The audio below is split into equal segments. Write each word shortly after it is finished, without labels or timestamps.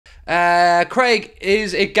Craig,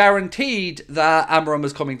 is it guaranteed that AMORIM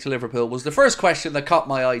is coming to Liverpool? Was the first question that caught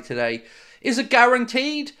my eye today. Is it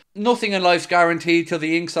guaranteed? Nothing in life's guaranteed till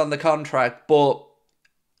the ink's on the contract, but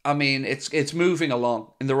I mean, it's moving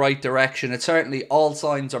along in the right direction. It certainly, all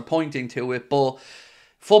signs are pointing to it, but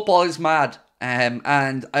football is mad.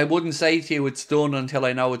 And I wouldn't say to you it's done until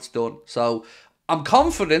I know it's done. So I'm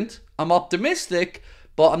confident, I'm optimistic,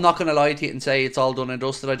 but I'm not going to lie to you and say it's all done and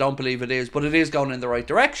dusted. I don't believe it is, but it is going in the right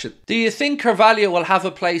direction. Do you think Carvalho will have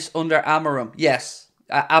a place under AMORIM? Yes,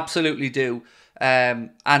 I absolutely do.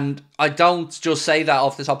 And I don't just say that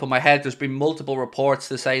off the top of my head. There's been multiple reports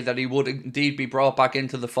to say that he would indeed be brought back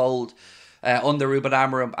into the fold under Ruben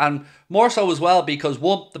Amorim. And more so as well because,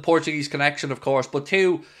 one, the Portuguese connection, of course, but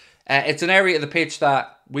two, it's an area of the pitch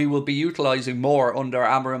that we will be utilising more under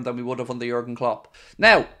Amorim than we would have under Jurgen Klopp.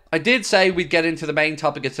 Now, I did say we'd get into the main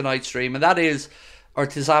topic of tonight's stream, and that is, or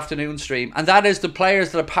this afternoon's stream, and that is the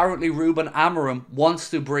players that apparently Ruben Amorim wants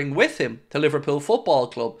to bring with him to Liverpool Football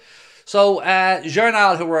Club. So,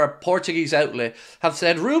 Jornal, who are a Portuguese outlet, have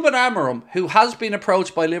said Ruben Amorim, who has been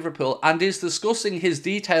approached by Liverpool and is discussing his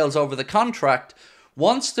details over the contract,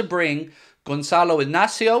 wants to bring Gonçalo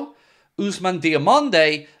Inácio, Ousmane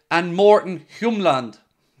Diomande, and Morten Hjulmand,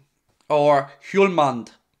 or Hjulmand,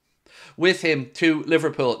 with him to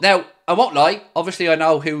Liverpool. Now, I won't lie, obviously I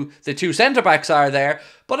know who the two centre-backs are there,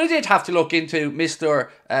 but I did have to look into Mr.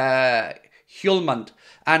 Hjulmand,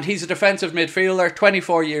 and he's a defensive midfielder,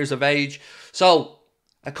 24 years of age. So,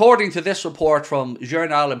 according to this report from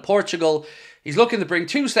Jornal in Portugal, he's looking to bring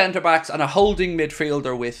two centre-backs and a holding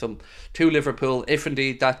midfielder with him to Liverpool, if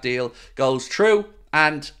indeed that deal goes through,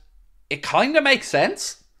 and it kind of makes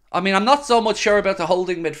sense. I mean, I'm not so much sure about the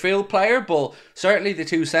holding midfield player, but certainly the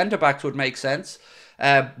two centre-backs would make sense.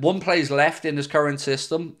 One plays left in his current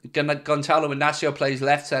system. Gonçalo Inácio plays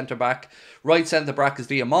left centre-back. Right centre-back is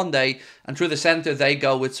Diomande. And through the centre, they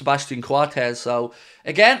go with Sebastian Coates. So,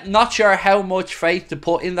 again, not sure how much faith to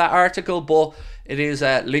put in that article, but it is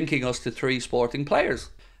linking us to three sporting players.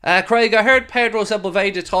 Craig, I heard Pedro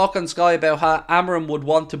Sepulveda talk on Sky about how Amorim would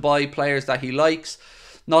want to buy players that he likes,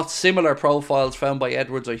 not similar profiles found by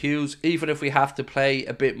Edwards or Hughes, even if we have to play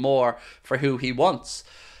a bit more for who he wants.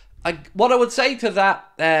 What I would say to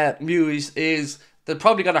that news is there's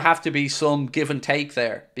probably going to have to be some give and take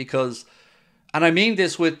there, because, and I mean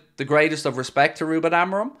this with the greatest of respect to Ruben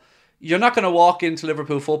Amorim, you're not going to walk into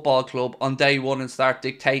Liverpool Football Club on day one and start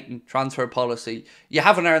dictating transfer policy. You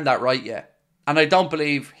haven't earned that right yet, and I don't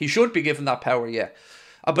believe he should be given that power yet.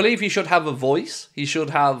 I believe he should have a voice. He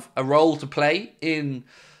should have a role to play in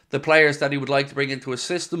the players that he would like to bring into his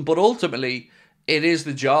system. But ultimately, it is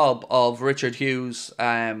the job of Richard Hughes.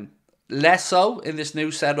 Less so in this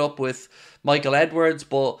new setup with Michael Edwards,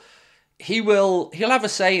 but he'll have a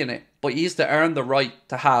say in it. But he has to earn the right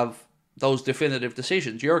to have those definitive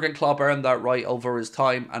decisions. Jurgen Klopp earned that right over his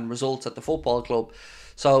time and results at the football club.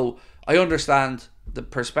 So I understand the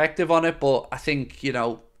perspective on it, but I think, you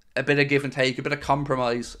know, a bit of give and take, a bit of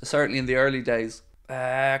compromise, certainly in the early days.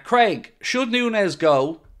 Craig, should Núñez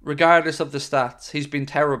go, regardless of the stats? He's been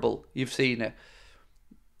terrible. You've seen it.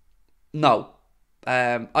 No.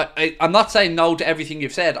 I'm not saying no to everything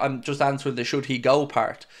you've said. I'm just answering the should he go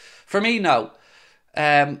part. For me, no.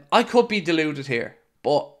 I could be deluded here,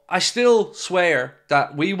 but I still swear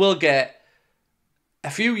that we will get a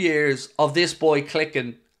few years of this boy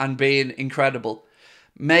clicking and being incredible.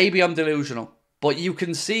 Maybe I'm delusional, but you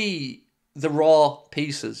can see the raw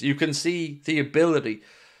pieces. You can see the ability.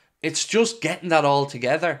 It's just getting that all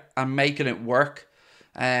together and making it work.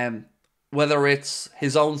 Whether it's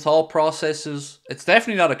his own thought processes, it's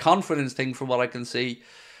definitely not a confidence thing from what I can see.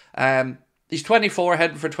 He's 24,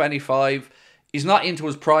 heading for 25. He's not into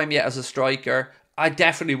his prime yet as a striker. I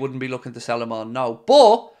definitely wouldn't be looking to sell him on, no.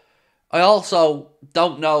 But I also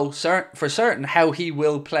don't know for certain how he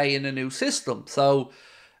will play in a new system. So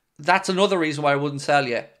that's another reason why I wouldn't sell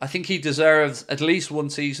yet. I think he deserves at least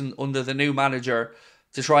one season under the new manager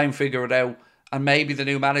to try and figure it out. And maybe the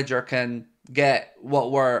new manager can get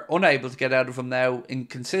what we're unable to get out of him now in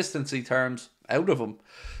consistency terms out of him.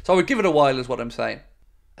 So I would give it a while is what I'm saying.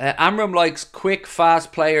 Amorim likes quick,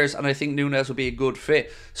 fast players, and I think Núñez would be a good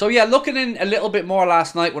fit. So yeah, looking in a little bit more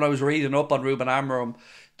last night when I was reading up on Ruben Amorim,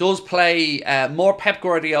 does play more Pep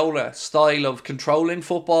Guardiola style of controlling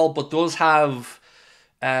football, but does have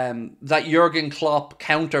that Jurgen Klopp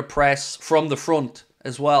counter press from the front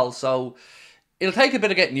as well. So it'll take a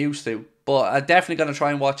bit of getting used to, but I'm definitely going to try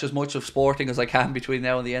and watch as much of Sporting as I can between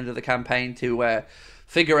now and the end of the campaign to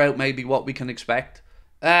figure out maybe what we can expect.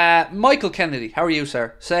 Michael Kennedy, how are you,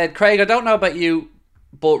 sir? Said, Craig, I don't know about you,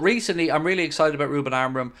 But recently, I'm really excited about Ruben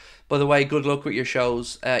Amorim. By the way, good luck with your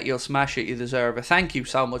shows. You'll smash it. You deserve it. Thank you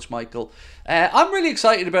so much, Michael. I'm really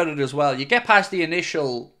excited about it as well. You get past the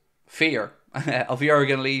initial fear of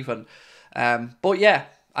Jurgen leaving. But yeah,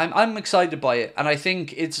 I'm excited by it. And I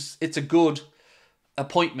think it's a good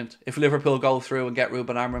appointment if Liverpool go through and get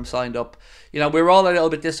Ruben Amorim signed up. You know, we were all a little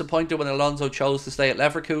bit disappointed when Alonso chose to stay at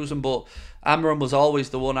Leverkusen, but Amorim was always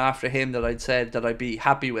the one after him that I'd said that I'd be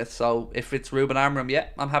happy with. So if it's Ruben Amorim, yeah,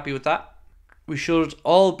 I'm happy with that. We should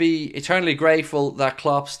all be eternally grateful that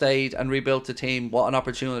Klopp stayed and rebuilt the team. What an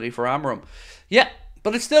opportunity for Amorim. Yeah,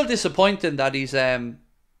 but it's still disappointing that he's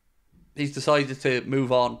decided to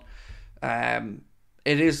move on.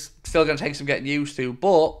 It is still going to take some getting used to,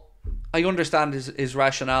 but I understand his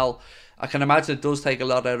rationale. I can imagine it does take a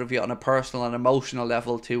lot out of you on a personal and emotional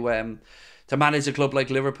level to manage a club like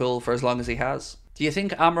Liverpool for as long as he has. Do you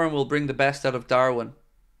think Amorim will bring the best out of Darwin?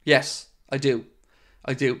 Yes, I do.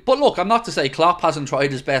 But look, I'm not to say Klopp hasn't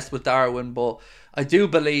tried his best with Darwin, but I do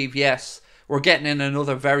believe, yes, we're getting in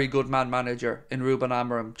another very good man manager in Ruben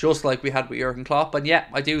Amorim, just like we had with Jurgen Klopp. And yeah,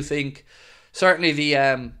 I do think certainly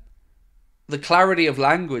the clarity of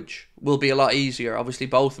language will be a lot easier. Obviously,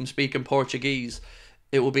 both of them speaking Portuguese.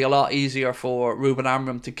 It will be a lot easier for Ruben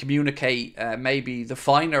Amorim to communicate maybe the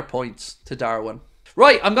finer points to Darwin.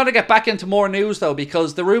 Right, I'm going to get back into more news though,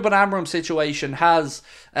 because the Ruben Amorim situation has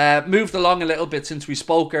moved along a little bit since we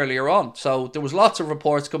spoke earlier on. So there was lots of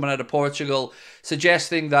reports coming out of Portugal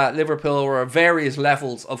suggesting that Liverpool were at various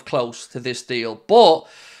levels of close to this deal. But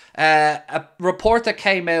a report that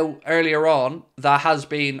came out earlier on that has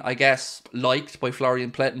been, I guess, liked by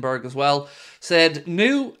Florian Plettenberg as well, said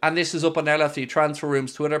new, and this is up on LFC Transfer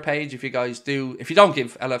Room's Twitter page. If you don't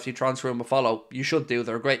give LFC Transfer Room a follow, you should do.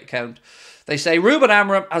 They're a great account. They say Ruben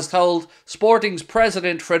Amorim has told Sporting's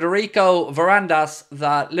president Frederico Varandas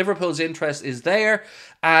that Liverpool's interest is there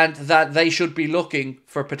and that they should be looking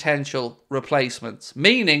for potential replacements.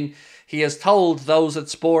 Meaning, he has told those at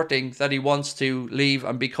Sporting that he wants to leave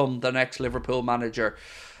and become the next Liverpool manager.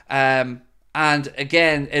 And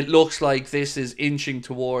again, it looks like this is inching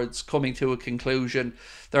towards coming to a conclusion.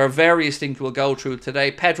 There are various things we'll go through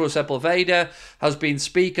today. Pedro Sepulveda has been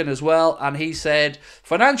speaking as well, and he said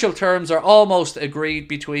financial terms are almost agreed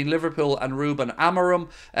between Liverpool and Ruben Amorim.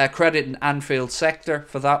 Credit in Anfield sector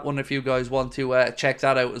for that one if you guys want to check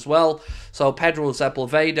that out as well. So Pedro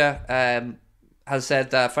Sepulveda has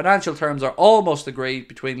said that financial terms are almost agreed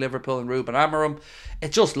between Liverpool and Ruben Amorim.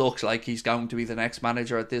 It just looks like he's going to be the next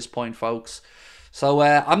manager at this point, folks. So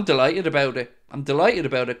I'm delighted about it.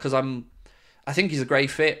 Because I think he's a great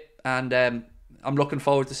fit, and I'm looking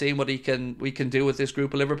forward to seeing what we can do with this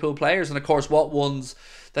group of Liverpool players, and of course what ones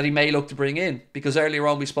that he may look to bring in. Because earlier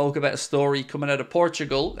on we spoke about a story coming out of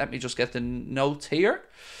Portugal. Let me just get the notes here.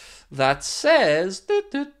 That says,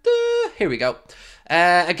 here we go.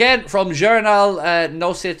 Again, from Jornal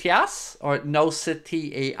Noticias, or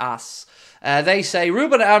Noticias. They say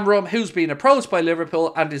Ruben Amorim, who's been approached by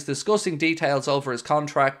Liverpool and is discussing details over his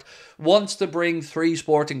contract, wants to bring 3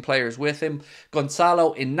 Sporting players with him: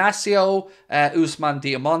 Gonçalo Inácio, Ousmane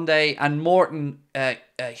Diomande, and Morten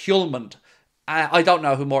Hjulmand. I don't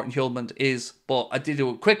know who Morten Hjulmand is, but I did do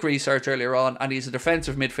a quick research earlier on, and he's a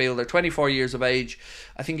defensive midfielder, 24 years of age.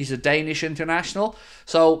 I think he's a Danish international.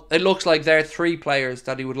 So it looks like there are 3 players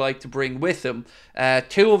that he would like to bring with him.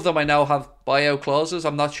 2 of them I know have buyout clauses.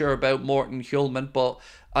 I'm not sure about Morten Hjulmand, but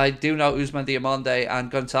I do know Ousmane Diomande and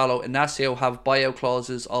Gonçalo Inácio have buyout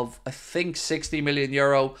clauses of, I think, 60 million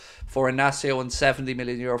euro for Inácio and 70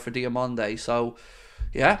 million euro for Diomande. So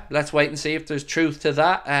yeah, let's wait and see if there's truth to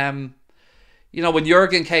that. You know, when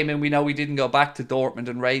Jurgen came in, we know he didn't go back to Dortmund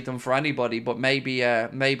and raid them for anybody, but maybe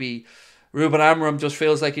Ruben Amorim just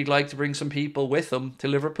feels like he'd like to bring some people with him to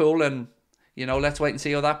Liverpool, and, you know, let's wait and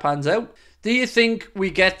see how that pans out. Do you think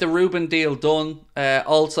we get the Ruben deal done?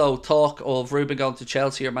 Also, talk of Ruben going to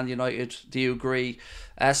Chelsea or Man United. Do you agree?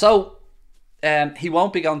 So he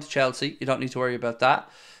won't be going to Chelsea. You don't need to worry about that.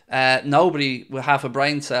 Nobody with half a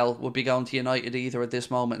brain cell would be going to United either at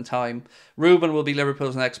this moment in time. Ruben will be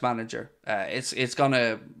Liverpool's next manager. It's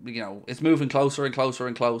gonna, you know, it's moving closer and closer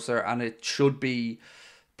and closer, and it should be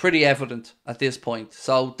pretty evident at this point.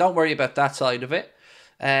 So don't worry about that side of it.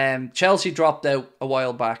 Chelsea dropped out a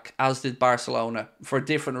while back, as did Barcelona, for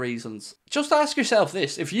different reasons. Just ask yourself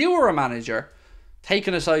this: if you were a manager,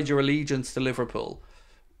 taking aside your allegiance to Liverpool,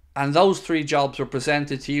 and those 3 jobs were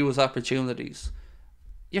presented to you as opportunities,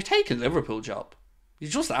 you're taking Liverpool job. You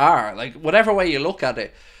just are. Like, whatever way you look at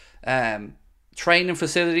it. Training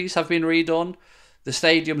facilities have been redone. The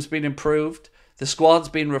stadium's been improved. The squad's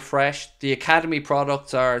been refreshed. The academy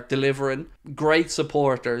products are delivering. Great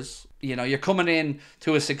supporters. You know, you're coming in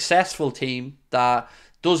to a successful team that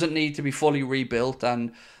doesn't need to be fully rebuilt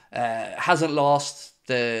and hasn't lost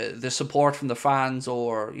the support from the fans,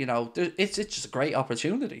 or, you know, it's just a great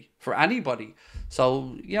opportunity for anybody.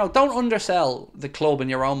 So, you know, don't undersell the club in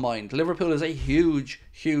your own mind. Liverpool is a huge,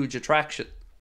 huge attraction.